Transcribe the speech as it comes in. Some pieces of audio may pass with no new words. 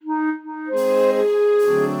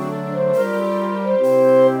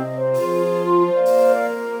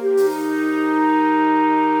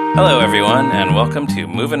Hello, everyone, and welcome to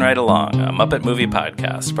Movin' Right Along, a Muppet movie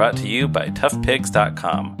podcast brought to you by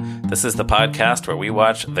toughpigs.com. This is the podcast where we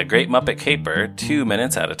watch The Great Muppet Caper 2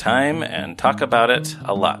 minutes at a time and talk about it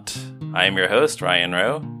a lot. I am your host, Ryan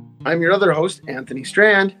Rowe. I'm your other host, Anthony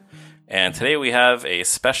Strand. And today we have a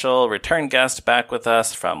special return guest back with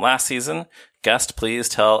us from last season. Guest, please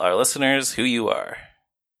tell our listeners who you are.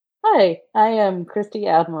 Hi, I am Christy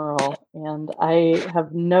Admiral, and I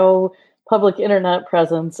have no public internet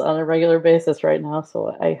presence on a regular basis right now,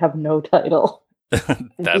 so I have no title.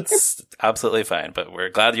 That's absolutely fine, but we're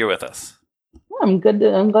glad you're with us. I'm glad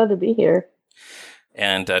to be here.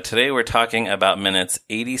 And today we're talking about minutes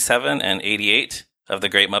 87 and 88 of The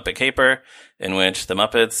Great Muppet Caper, in which the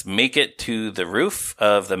Muppets make it to the roof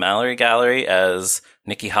of the Mallory Gallery as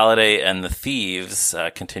Nikki Holiday and the thieves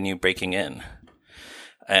continue breaking in.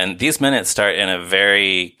 And these minutes start in a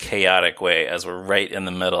very chaotic way as we're right in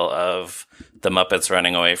the middle of the Muppets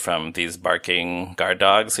running away from these barking guard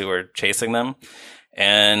dogs who were chasing them.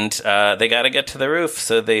 And they got to get to the roof,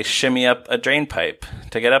 so they shimmy up a drain pipe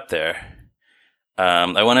to get up there.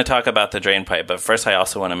 I want to talk about the drain pipe, but first I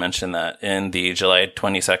also want to mention that in the July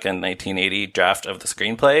 22nd, 1980 draft of the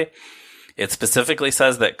screenplay, it specifically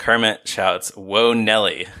says that Kermit shouts, "Whoa,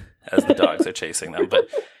 Nelly," as the dogs are chasing them. But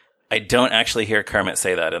I don't actually hear Kermit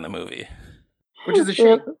say that in the movie. Which is a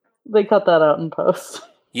shame. They cut that out in post.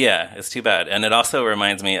 Yeah, it's too bad. And it also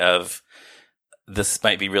reminds me of, this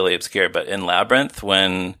might be really obscure, but in Labyrinth,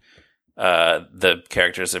 when the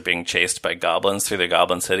characters are being chased by goblins through the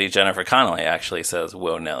Goblin City, Jennifer Connelly actually says,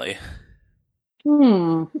 "Whoa, Nelly." I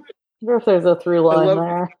wonder if there's a through line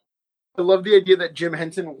there. I love the idea that Jim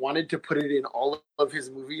Henson wanted to put it in all of his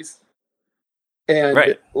movies.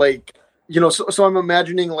 And, so I'm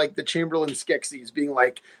imagining, like, the Chamberlain Skeksis being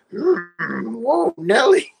like, "Whoa,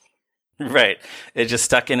 Nelly." Right. It just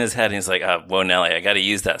stuck in his head, and he's like, "Whoa, Nelly, I got to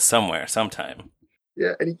use that somewhere, sometime."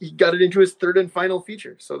 Yeah, and he got it into his third and final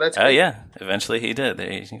feature, so that's cool. Oh, yeah. Eventually he did.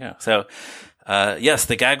 There you go. So, yes,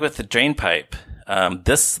 the gag with the drain pipe.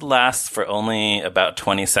 This lasts for only about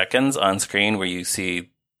 20 seconds on screen, where you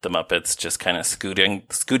see the Muppets just kind of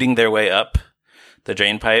scooting their way up the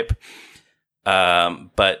drain pipe.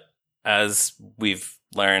 But as we've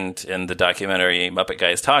learned in the documentary Muppet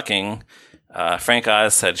Guys Talking, Frank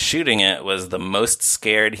Oz said shooting it was the most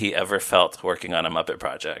scared he ever felt working on a Muppet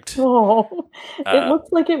project. Oh, it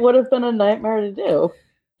looks like it would have been a nightmare to do.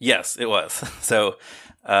 Yes, it was. So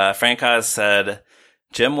Frank Oz said,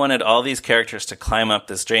 "Jim wanted all these characters to climb up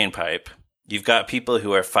this drain pipe. You've got people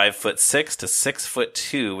who are 5'6" to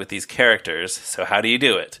 6'2" with these characters, so how do you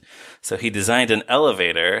do it? So he designed an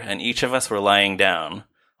elevator, and each of us were lying down,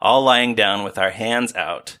 all lying down with our hands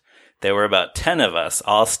out. There were about 10 of us,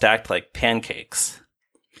 all stacked like pancakes."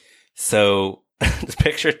 So just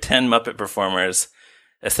picture 10 Muppet performers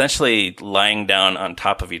essentially lying down on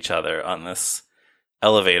top of each other on this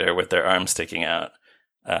elevator with their arms sticking out.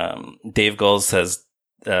 Dave Gold says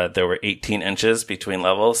there were 18 inches between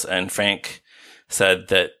levels, and Frank said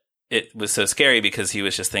that it was so scary because he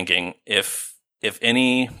was just thinking, if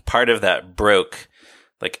any part of that broke,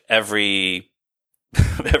 like every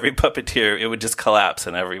puppeteer, it would just collapse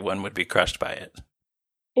and everyone would be crushed by it.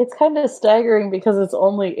 It's kind of staggering because it's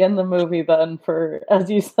only in the movie then for, as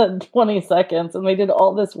you said, 20 seconds, and they did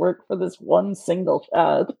all this work for this one single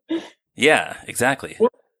shot. Yeah, exactly.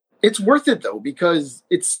 Well, it's worth it, though, because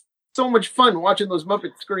it's so much fun watching those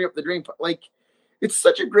Muppets screwing up the drain. Like, it's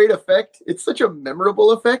such a great effect. It's such a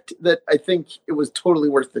memorable effect that I think it was totally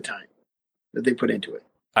worth the time that they put into it.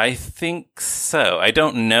 I think so. I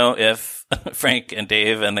don't know if Frank and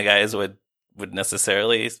Dave and the guys would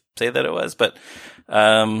necessarily say that it was, but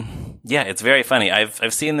yeah, it's very funny.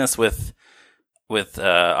 I've seen this with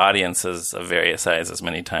audiences of various sizes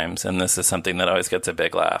many times, and this is something that always gets a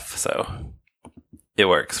big laugh. So it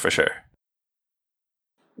works for sure.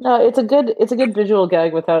 No, it's a good visual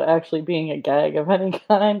gag without actually being a gag of any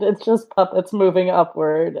kind. It's just puppets moving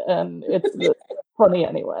upward, and it's funny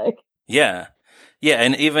anyway. Yeah. Yeah,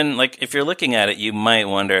 and even, like, if you're looking at it, you might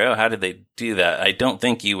wonder, how did they do that? I don't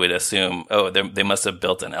think you would assume, they must have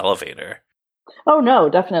built an elevator. Oh, no,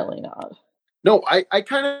 definitely not. No, I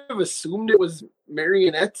kind of assumed it was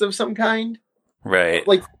marionettes of some kind. Right.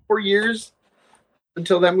 Like 4 years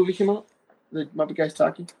until that movie came out, the Muppet Guys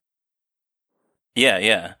Talking.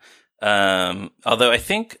 Yeah. Although I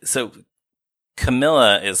think, so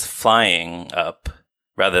Camilla is flying up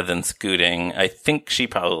rather than scooting. I think she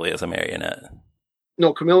probably is a marionette.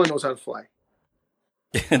 No, Camilla knows how to fly.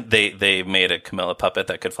 They made a Camilla puppet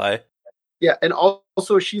that could fly? Yeah, and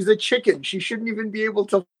also she's a chicken. She shouldn't even be able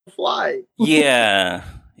to fly. Yeah,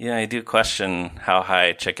 I do question how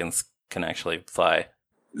high chickens can actually fly.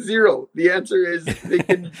 Zero. The answer is they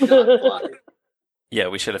can not fly. Yeah,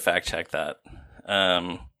 we should have fact checked that.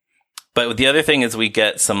 But the other thing is we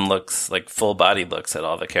get some looks, like full body looks at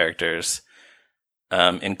all the characters,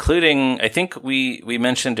 including, I think we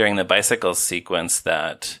mentioned during the bicycle sequence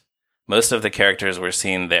that most of the characters were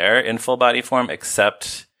seen there in full body form,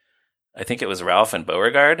 except I think it was Ralph and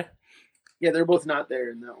Beauregard. Yeah, they're both not there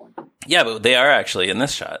in that one. Yeah, but they are actually in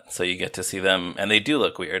this shot, so you get to see them, and they do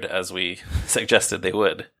look weird, as we suggested they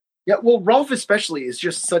would. Yeah, well, Ralph especially is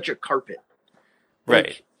just such a carpet. Like,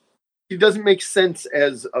 Right. He doesn't make sense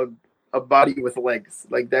as a body with legs.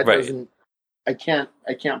 Like that doesn't. I can't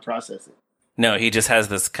process it. No, he just has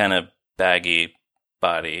this kind of baggy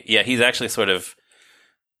body. Yeah, he's actually sort of,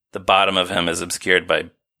 the bottom of him is obscured by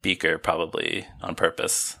Beaker, probably on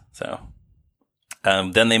purpose. So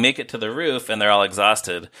then they make it to the roof and they're all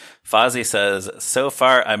exhausted. Fozzie says, "So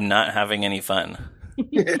far, I'm not having any fun."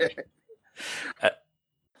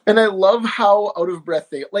 And I love how out of breath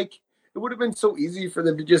they like. It would have been so easy for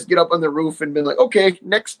them to just get up on the roof and been like, "Okay,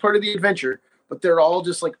 next part of the adventure." But they're all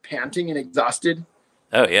just like panting and exhausted.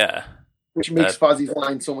 Oh yeah, which makes Fozzie's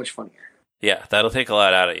line so much funnier. Yeah, that'll take a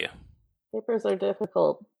lot out of you. Papers are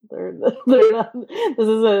difficult. They're not.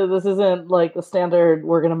 This isn't like the standard.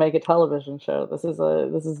 We're going to make a television show. This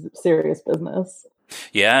is serious business.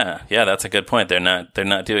 Yeah, that's a good point. They're not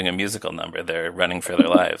doing a musical number. They're running for their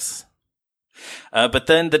lives. But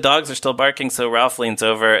then the dogs are still barking, so Ralph leans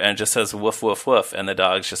over and just says "woof woof woof," and the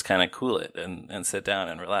dogs just kind of cool it and sit down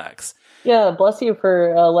and relax. Yeah, bless you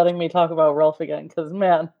for letting me talk about Ralph again, because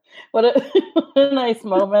man, what a nice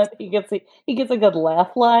moment. He gets a good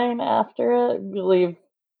laugh line after it. I believe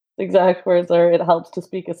the exact words are, "It helps to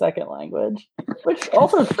speak a second language," which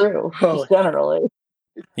also true generally.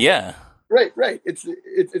 Yeah, right. It's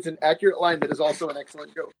an accurate line that is also an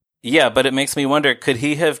excellent joke. Yeah, but it makes me wonder: could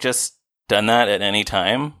he have just done that at any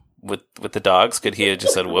time with the dogs? Could he have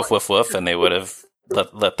just said "woof woof woof" and they would have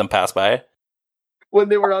let them pass by when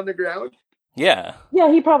they were on the ground? Yeah,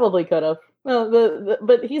 he probably could have.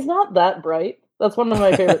 But he's not that bright. That's one of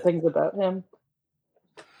my favorite things about him.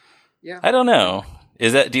 Yeah, I don't know.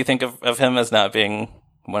 Do you think of him as not being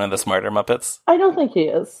one of the smarter Muppets? I don't think he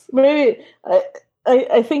is. Maybe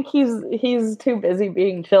I think he's too busy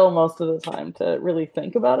being chill most of the time to really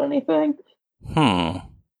think about anything.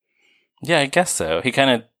 Yeah, I guess so. He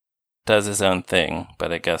kind of does his own thing,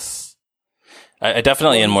 but I guess I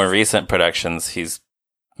definitely in more recent productions he's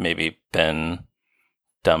maybe been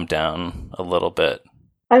dumbed down a little bit.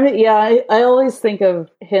 I mean, yeah, I always think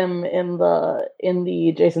of him in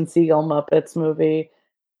the Jason Segel Muppets movie,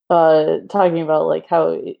 talking about like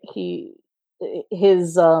how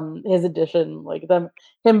his addition, like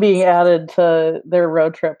him being added to their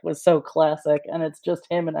road trip was so classic, and it's just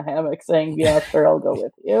him in a hammock saying, "Yeah, sure, I'll go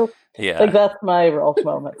with you." Yeah, like that's my Ralph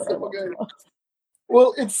moment that I love the most.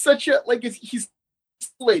 Well, it's such a he's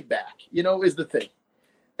laid back, is the thing.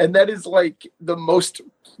 And that is like the most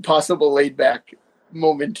possible laid back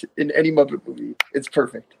moment in any Muppet movie. It's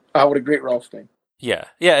perfect. What a great Ralph thing. Yeah,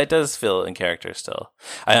 it does feel in character still.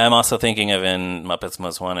 I'm also thinking of in Muppets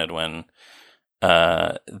Most Wanted when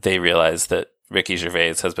they realize that Ricky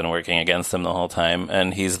Gervais has been working against them the whole time,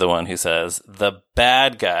 and he's the one who says, "The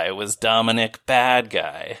bad guy was Dominic Bad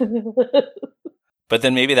Guy." But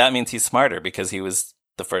then maybe that means he's smarter because he was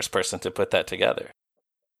the first person to put that together.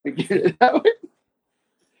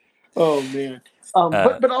 Oh man!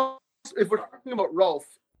 But also, if we're talking about Ralph,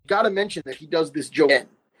 gotta mention that he does this joke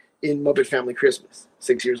in Muppet Family Christmas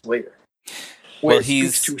 6 years later. Where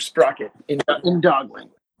he's to Sprocket in dog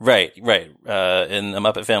language. Right. In the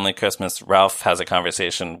Muppet Family Christmas, Ralph has a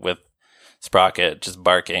conversation with Sprocket, just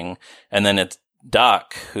barking, and then it's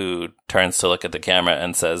Doc who turns to look at the camera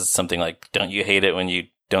and says something like, "Don't you hate it when you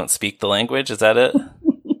don't speak the language?" Is that it?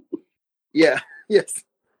 Yeah. Yes.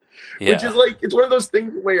 Yeah. Which is like, it's one of those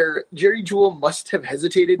things where Jerry Jewell must have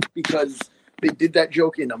hesitated because they did that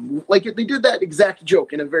joke in a movie. Like, they did that exact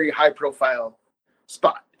joke in a very high profile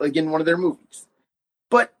spot, like in one of their movies.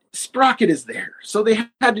 But Sprocket is there, so they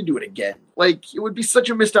had to do it again. Like, it would be such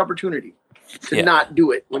a missed opportunity to not do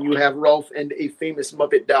it when you have Ralph and a famous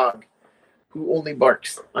Muppet dog who only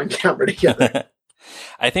barks on camera together.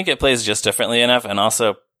 I think it plays just differently enough, and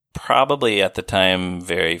also probably at the time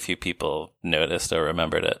very few people noticed or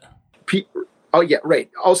remembered it. Oh yeah, right.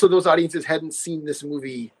 Also, those audiences hadn't seen this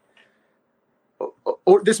movie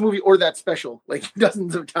or that special like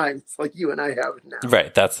dozens of times, like you and I have now.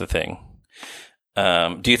 Right, that's the thing.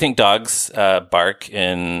 Do you think dogs bark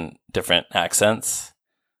in different accents?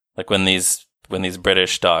 Like when these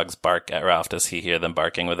British dogs bark at Ralph, does he hear them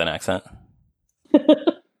barking with an accent?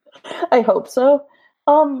 I hope so.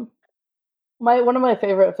 One of my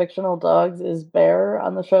favorite fictional dogs is Bear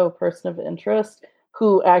on the show Person of Interest,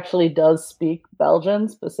 who actually does speak Belgian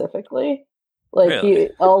specifically. Like Really?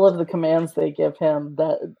 all of the commands they give him,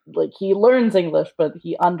 that like he learns English, but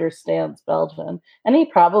he understands Belgian, and he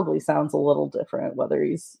probably sounds a little different whether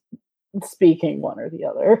he's speaking one or the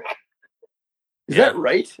other. Is that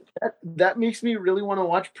right? That makes me really want to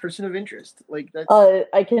watch Person of Interest. Like that's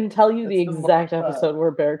I can tell you the exact episode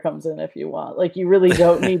where Bear comes in if you want. Like you really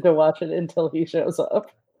don't need to watch it until he shows up.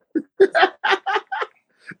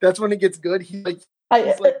 That's when it gets good.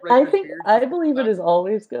 I believe it is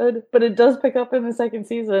always good, but it does pick up in the second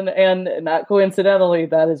season, and not coincidentally,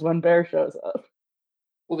 that is when Bear shows up.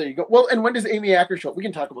 Well, there you go. Well, and when does Amy Acker show up? We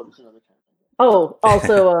can talk about this another time. Oh,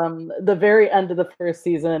 also, the very end of the first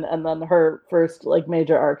season, and then her first like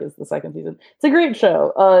major arc is the second season. It's a great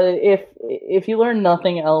show. If you learn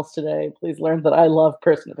nothing else today, please learn that I love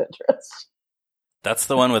Person of Interest. That's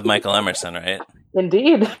the one with Michael Emerson, right?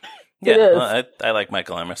 Indeed. Yeah, well, I like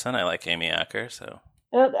Michael Emerson. I like Amy Acker. So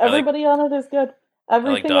everybody on it is good.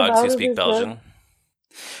 Everything I like dogs about who speak Belgian.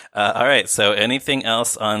 All right. So, anything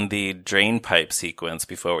else on the drain pipe sequence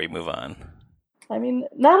before we move on? I mean,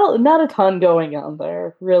 not a ton going on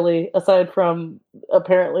there, really, aside from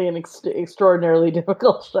apparently an extraordinarily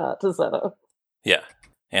difficult shot to set up. Yeah,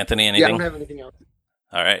 Anthony, anything? Yeah, I don't have anything else.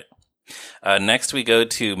 All right. Next, we go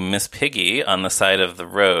to Miss Piggy on the side of the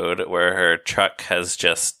road where her truck has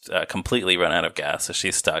just completely run out of gas, so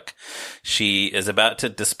she's stuck. She is about to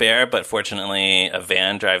despair, but fortunately, a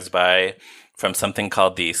van drives by from something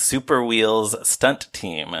called the Super Wheels Stunt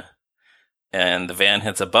Team. And the van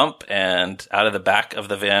hits a bump, and out of the back of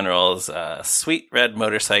the van rolls a sweet red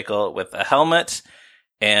motorcycle with a helmet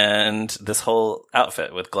and this whole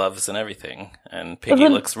outfit with gloves and everything. And Piggy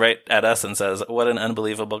looks right at us and says, "What an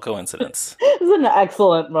unbelievable coincidence." It's an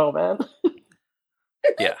excellent moment.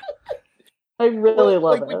 Yeah. I really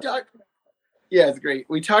love it. Yeah, it's great.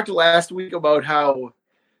 We talked last week about how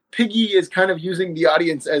Piggy is kind of using the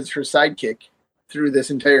audience as her sidekick through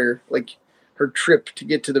this entire, like, her trip to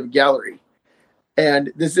get to the gallery.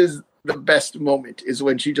 And this is the best moment, is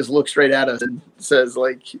when she just looks right at us and says,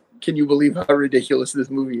 like, "Can you believe how ridiculous this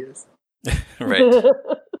movie is?" Right.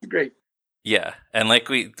 It's great. Yeah. And like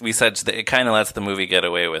we said, it kind of lets the movie get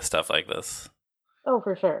away with stuff like this. Oh,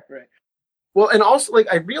 for sure. Right. Well, and also, like,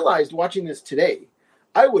 I realized watching this today,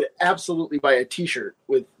 I would absolutely buy a t-shirt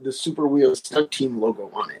with the Super Wheels Stunt Team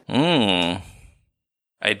logo on it.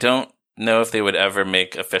 I don't know if they would ever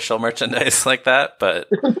make official merchandise like that, but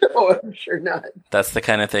no, I'm sure not. That's the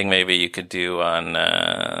kind of thing maybe you could do on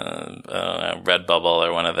Redbubble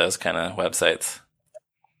or one of those kind of websites.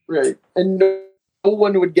 Right. And no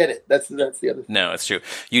one would get it. That's the other thing. No, it's true.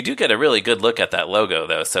 You do get a really good look at that logo,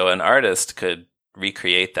 though, so an artist could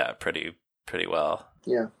recreate that pretty well.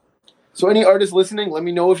 Yeah. So any artists listening, let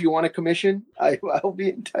me know if you want a commission. I'll be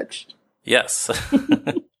in touch. Yes.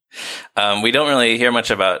 We don't really hear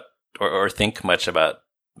much about or think much about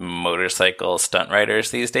motorcycle stunt riders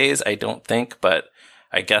these days, I don't think, but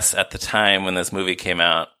I guess at the time when this movie came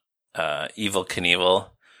out, Evel Knievel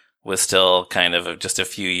was still kind of just a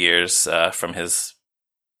few years had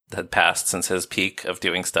passed since his peak of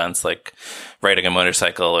doing stunts, like riding a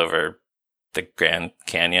motorcycle over the Grand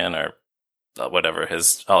Canyon or whatever,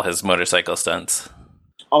 all his motorcycle stunts.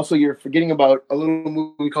 Also, you're forgetting about a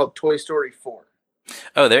little movie called Toy Story 4.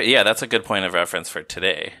 Oh, that's a good point of reference for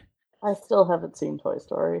today. I still haven't seen Toy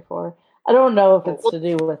Story 4. I don't know if it's to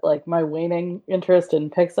do with like my waning interest in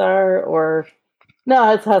Pixar or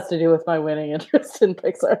no, it has to do with my waning interest in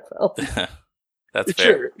Pixar films. That's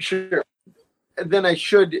fair. Sure. And then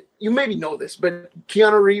you maybe know this, but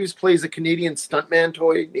Keanu Reeves plays a Canadian stuntman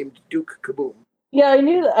toy named Duke Kaboom. Yeah,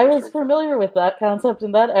 I was familiar with that concept,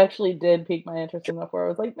 and that actually did pique my interest enough where I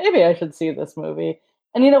was like, maybe I should see this movie.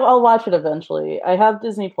 And, I'll watch it eventually. I have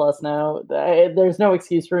Disney Plus now. There's no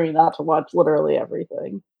excuse for me not to watch literally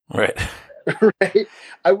everything. Right. Right.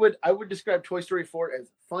 I would describe Toy Story 4 as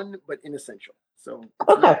fun but inessential. So it's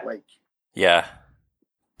okay. Not like... Yeah.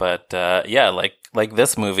 But, like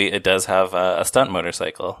this movie, it does have a stunt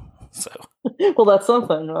motorcycle. So. Well, that's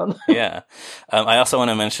something, man. Yeah. I also want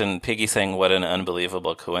to mention Piggy saying, "What an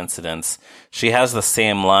unbelievable coincidence." She has the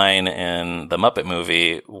same line in the Muppet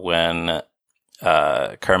movie when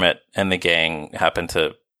Kermit and the gang happen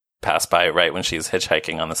to pass by right when she's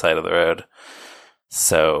hitchhiking on the side of the road.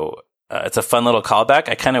 So it's a fun little callback.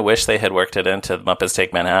 I kind of wish they had worked it into Muppets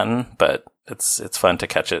Take Manhattan, but it's fun to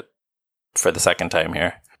catch it for the second time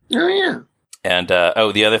here. Oh, yeah. And,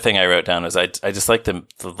 the other thing I wrote down was I just like the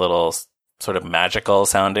little sort of magical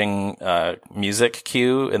sounding music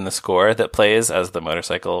cue in the score that plays as the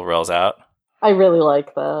motorcycle rolls out. I really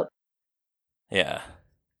like that. Yeah.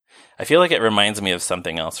 I feel like it reminds me of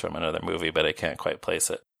something else from another movie, but I can't quite place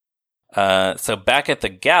it. So back at the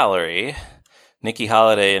gallery, Nicky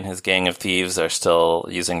Holiday and his gang of thieves are still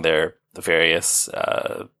using their various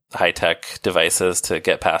high-tech devices to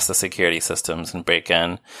get past the security systems and break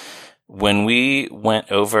in. When we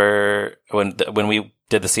went over, when we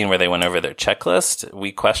did the scene where they went over their checklist,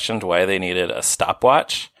 we questioned why they needed a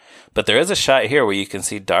stopwatch. But there is a shot here where you can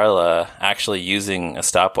see Darla actually using a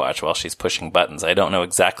stopwatch while she's pushing buttons. I don't know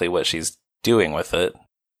exactly what she's doing with it.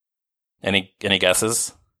 Any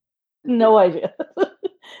guesses? No idea.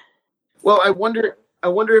 Well, I wonder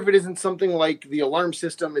if it isn't something like the alarm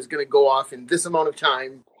system is going to go off in this amount of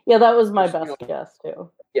time. Yeah, that was my best guess too.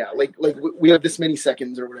 Yeah, like we have this many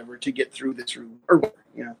seconds or whatever to get through this room, or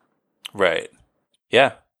Right.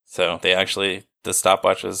 Yeah. So the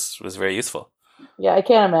stopwatch was very useful. Yeah, I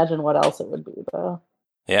can't imagine what else it would be though.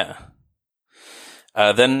 Yeah.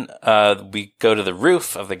 Then we go to the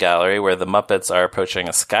roof of the gallery where the Muppets are approaching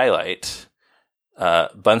a skylight.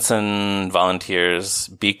 Bunsen volunteers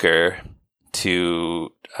Beaker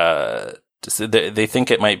to they think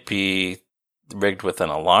it might be rigged with an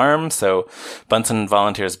alarm, so Bunsen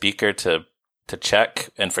volunteers Beaker to check,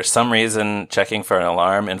 and for some reason checking for an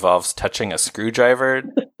alarm involves touching a screwdriver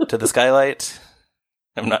to the skylight.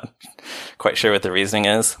 I'm not quite sure what the reasoning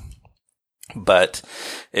is, but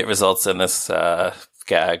it results in this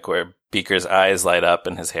gag where Beaker's eyes light up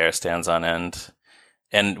and his hair stands on end.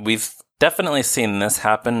 And we've definitely seen this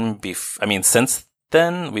happen since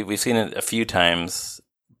then. We've seen it a few times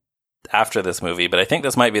after this movie, but I think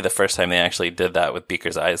this might be the first time they actually did that with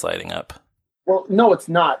Beaker's eyes lighting up. Well, no, it's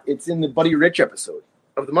not. It's in the Buddy Rich episode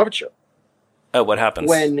of The Muppet Show. Oh, what happens?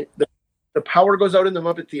 When the power goes out in the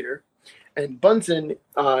Muppet Theater, and Bunsen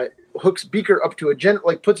hooks Beaker up to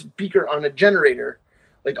puts Beaker on a generator,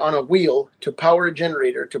 like on a wheel to power a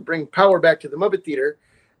generator to bring power back to the Muppet Theater.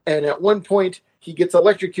 And at one point, he gets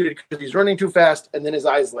electrocuted because he's running too fast, and then his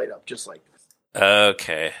eyes light up just like this.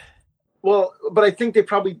 Okay. Well, but I think they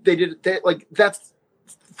did it. That's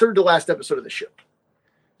third to last episode of the show.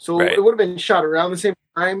 So right. It would have been shot around the same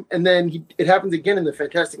time, and then it happens again in the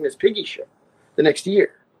Fantastic Miss Piggy show the next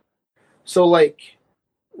year. So,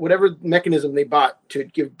 whatever mechanism they bought to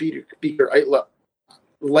give Beaker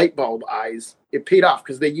light bulb eyes, it paid off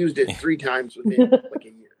because they used it 3 times within a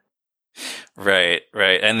year. Right.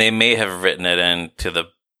 And they may have written it into the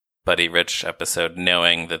Buddy Rich episode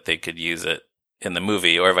knowing that they could use it in the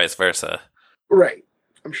movie or vice versa. Right.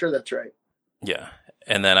 I'm sure that's right. Yeah.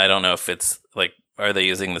 And then I don't know if it's are they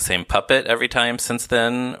using the same puppet every time since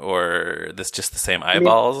then, or this just the same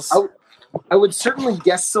eyeballs? I would certainly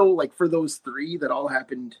guess so, for those 3 that all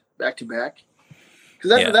happened back to back.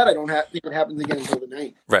 Because after that, I don't think it happens again until the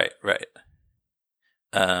 9th. Right.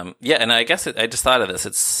 Yeah, and I guess I just thought of this.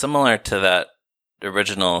 It's similar to that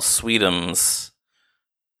original Sweetums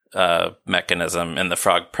mechanism in The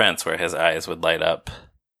Frog Prince, where his eyes would light up,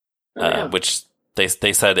 which they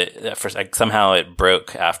said somehow it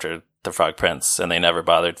broke after The Frog Prince, and they never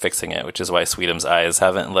bothered fixing it, which is why Sweetums' eyes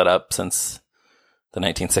haven't lit up since the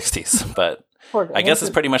 1960s. But I guess it's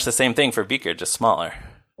pretty much the same thing for Beaker, just smaller.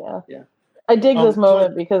 Yeah. I dig this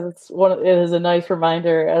moment because it is a nice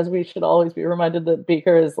reminder, as we should always be reminded, that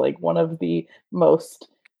Beaker is one of the most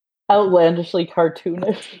outlandishly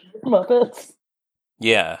cartoonish Muppets.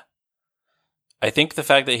 Yeah. I think the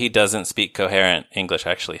fact that he doesn't speak coherent English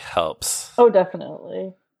actually helps. Oh,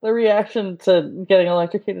 definitely. The reaction to getting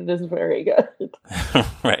electrocuted is very good.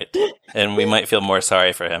 Right. And we might feel more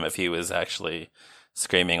sorry for him if he was actually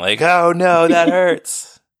screaming oh no, that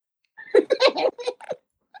hurts.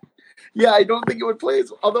 Yeah, I don't think it would play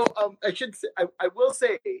as... Although, I will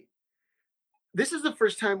say, this is the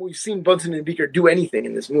first time we've seen Bunsen and Beaker do anything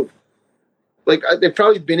in this movie. They've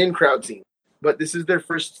probably been in crowd scenes, but this is their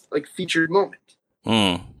first, featured moment.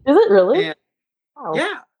 Mm. Is it really? And, wow.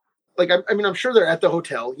 Yeah. I'm sure they're at the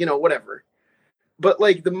hotel, whatever. But,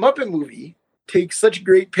 the Muppet movie takes such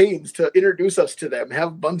great pains to introduce us to them,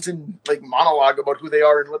 have Bunsen, monologue about who they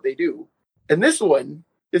are and what they do. And this one...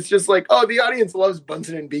 It's just the audience loves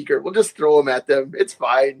Bunsen and Beaker. We'll just throw them at them. It's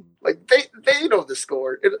fine. They know the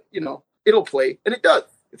score. It'll play, and it does.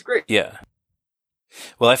 It's great. Yeah.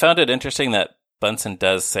 Well, I found it interesting that Bunsen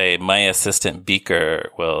does say, "My assistant Beaker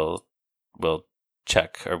will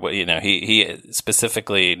check," or what he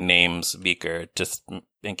specifically names Beaker just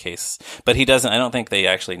in case, but he doesn't. I don't think they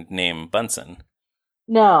actually name Bunsen.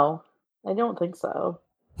 No, I don't think so.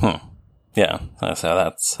 Yeah.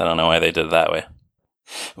 So I don't know why they did it that way.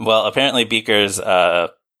 Well, apparently Beaker's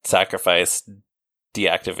sacrifice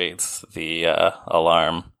deactivates the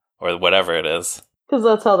alarm or whatever it is. Because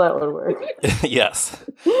that's how that would work. Yes.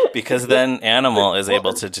 Because then Animal is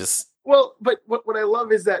able to just... Well, but what I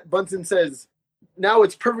love is that Bunsen says, now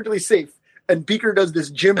it's perfectly safe. And Beaker does this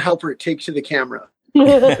Jim Halpert take to the camera.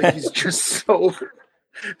 Like, he's just so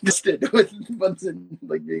distant with Bunsen,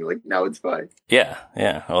 like being like, now it's fine. Yeah.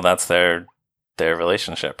 Well, that's their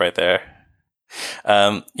relationship right there.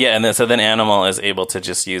 And then Animal is able to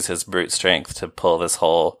just use his brute strength to pull this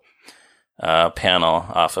whole panel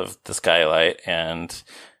off of the skylight, and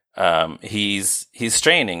he's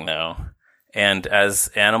straining though. And as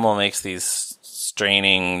Animal makes these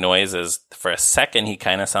straining noises, for a second he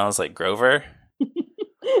kind of sounds like Grover.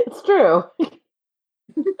 It's true.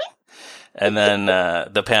 And then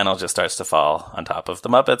the panel just starts to fall on top of the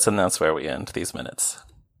Muppets, and that's where we end these minutes.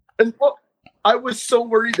 And well, I was so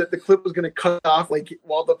worried that the clip was going to cut off like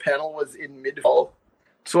while the panel was in mid-fall.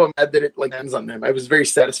 So I'm glad that it like ends on them. I was very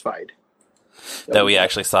satisfied that we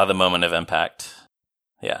actually saw the moment of impact.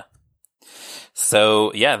 Yeah.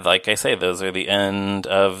 So, yeah, like I say, those are the end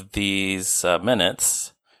of these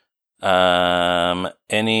minutes.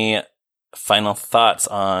 Any final thoughts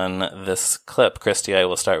on this clip? Christy, I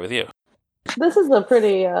will start with you. This is a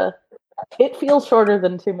pretty... it feels shorter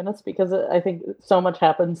than 2 minutes because I think so much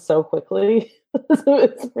happens so quickly. So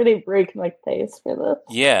it's pretty breakneck pace for this.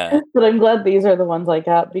 Yeah. But I'm glad these are the ones I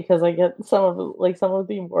got because I get some of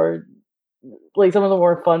the more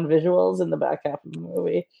fun visuals in the back half of the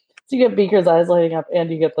movie. So you get Beaker's eyes lighting up, and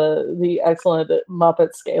you get the excellent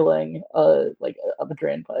Muppet scaling of a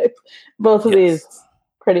drain pipe. Both of these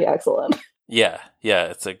pretty excellent. Yeah.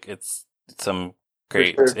 It's some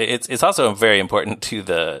great. Sure. It's also very important to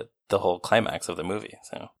the whole climax of the movie.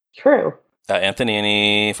 So true. Anthony,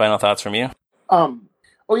 any final thoughts from you?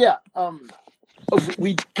 We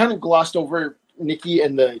kind of glossed over Nikki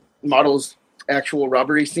and the model's actual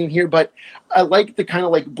robbery scene here, but I like the kind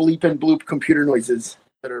of like bleep and bloop computer noises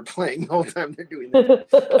that are playing the whole time they're doing that.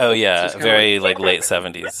 Oh yeah, very like late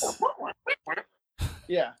 70s.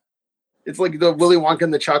 Yeah, it's like the Willy Wonka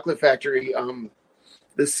and the Chocolate Factory,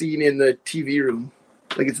 the scene in the TV room.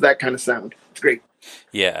 Like it's that kind of sound. It's great.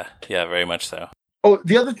 Yeah, very much so. Oh,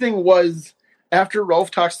 the other thing was after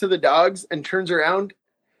Rolf talks to the dogs and turns around,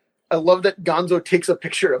 I love that Gonzo takes a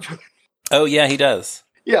picture of him. Oh yeah, he does.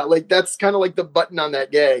 Yeah, like that's kind of like the button on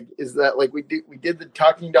that gag is that like we did the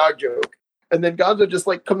talking dog joke, and then Gonzo just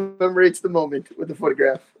like commemorates the moment with the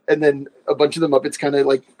photograph, and then a bunch of the Muppets kind of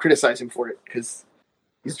like criticize him for it because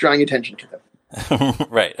he's drawing attention to them.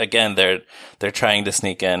 Right. Again, they're trying to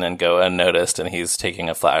sneak in and go unnoticed, and he's taking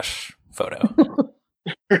a flash photo.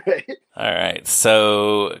 Right. All right.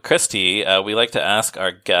 So, Christy, we like to ask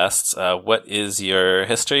our guests, what is your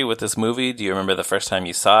history with this movie? Do you remember the first time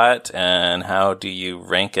you saw it? And how do you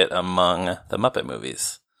rank it among the Muppet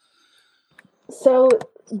movies? So,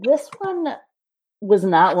 this one was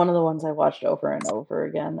not one of the ones I watched over and over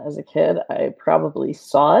again as a kid. I probably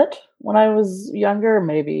saw it when I was younger,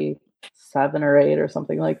 maybe 7 or 8 or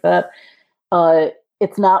something like that.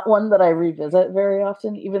 It's not one that I revisit very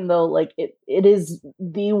often, even though like it is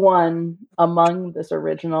the one among this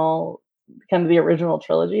original, kind of the original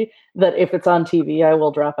trilogy, that if it's on TV, I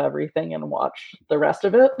will drop everything and watch the rest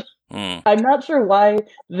of it. I'm not sure why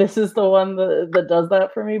this is the one that does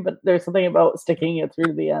that for me, but there's something about sticking it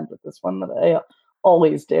through the end with this one that I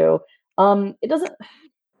always do. It doesn't...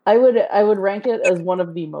 I would rank it as one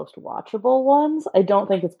of the most watchable ones. I don't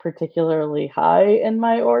think it's particularly high in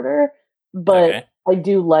my order, but okay. I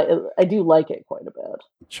do like it quite a bit.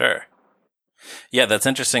 Sure. Yeah, that's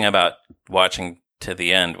interesting about watching to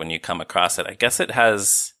the end when you come across it. I guess it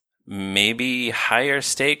has maybe higher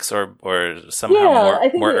stakes or somehow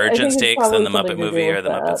more urgent stakes than the Muppet movie or the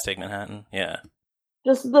Muppets Take Manhattan. Yeah.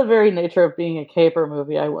 Just the very nature of being a caper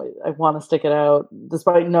movie, I want to stick it out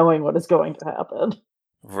despite knowing what is going to happen.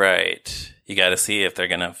 Right. You got to see if they're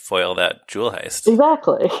going to foil that jewel heist.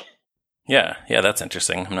 Exactly. Yeah, that's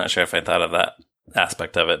interesting. I'm not sure if I thought of that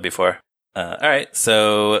aspect of it before. All right.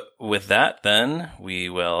 So with that, then we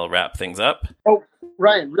will wrap things up. Oh,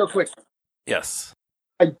 Ryan, real quick. Yes.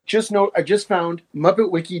 I just found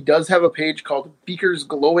Muppet Wiki does have a page called Beaker's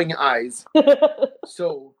Glowing Eyes.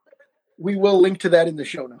 So we will link to that in the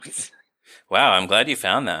show notes. Wow. I'm glad you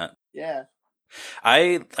found that. Yeah.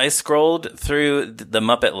 I scrolled through the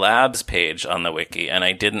Muppet Labs page on the wiki, and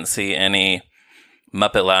I didn't see any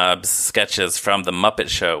Muppet Labs sketches from the Muppet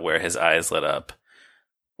Show where his eyes lit up.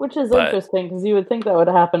 Which is interesting, because you would think that would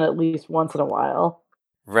happen at least once in a while.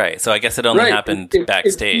 Right, so I guess it only happened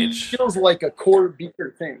backstage. It feels like a core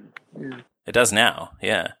Beaker thing. Yeah. It does now,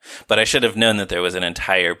 yeah. But I should have known that there was an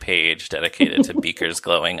entire page dedicated to Beaker's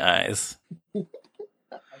glowing eyes.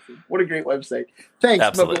 What a great website. Thanks,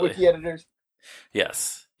 Absolutely. Muppet Wiki editors.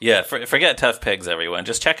 Yes. Yeah, forget Tough Pigs, everyone.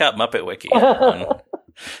 Just check out Muppet Wiki on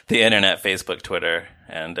the internet, Facebook, Twitter,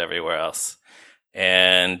 and everywhere else.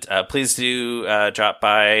 And please do drop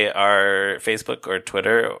by our Facebook or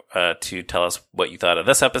Twitter to tell us what you thought of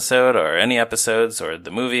this episode or any episodes or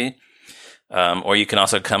the movie. Or you can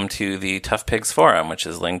also come to the Tough Pigs forum, which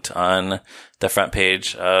is linked on the front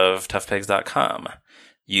page of toughpigs.com.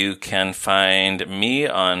 You can find me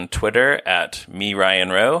on Twitter at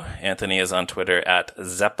 @MeRyanRowe. Anthony is on Twitter at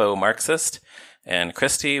ZeppoMarxist. And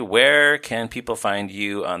Christy, where can people find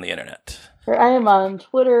you on the internet? I am on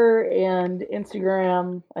Twitter and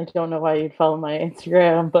Instagram. I don't know why you'd follow my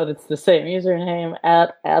Instagram, but it's the same username,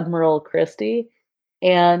 at Admiral Christie.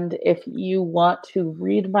 And if you want to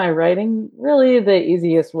read my writing, really the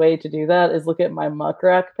easiest way to do that is look at my Muck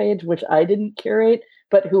Rack page, which I didn't curate,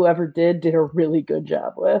 but whoever did a really good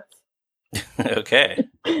job with. Okay.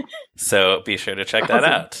 So be sure to check that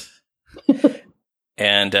out.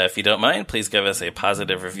 And if you don't mind, please give us a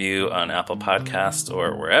positive review on Apple Podcasts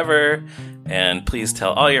or wherever. And please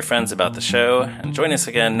tell all your friends about the show. And join us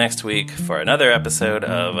again next week for another episode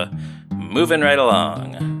of Movin' Right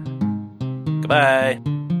Along. Goodbye.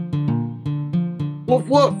 Woof,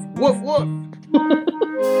 woof, woof, woof.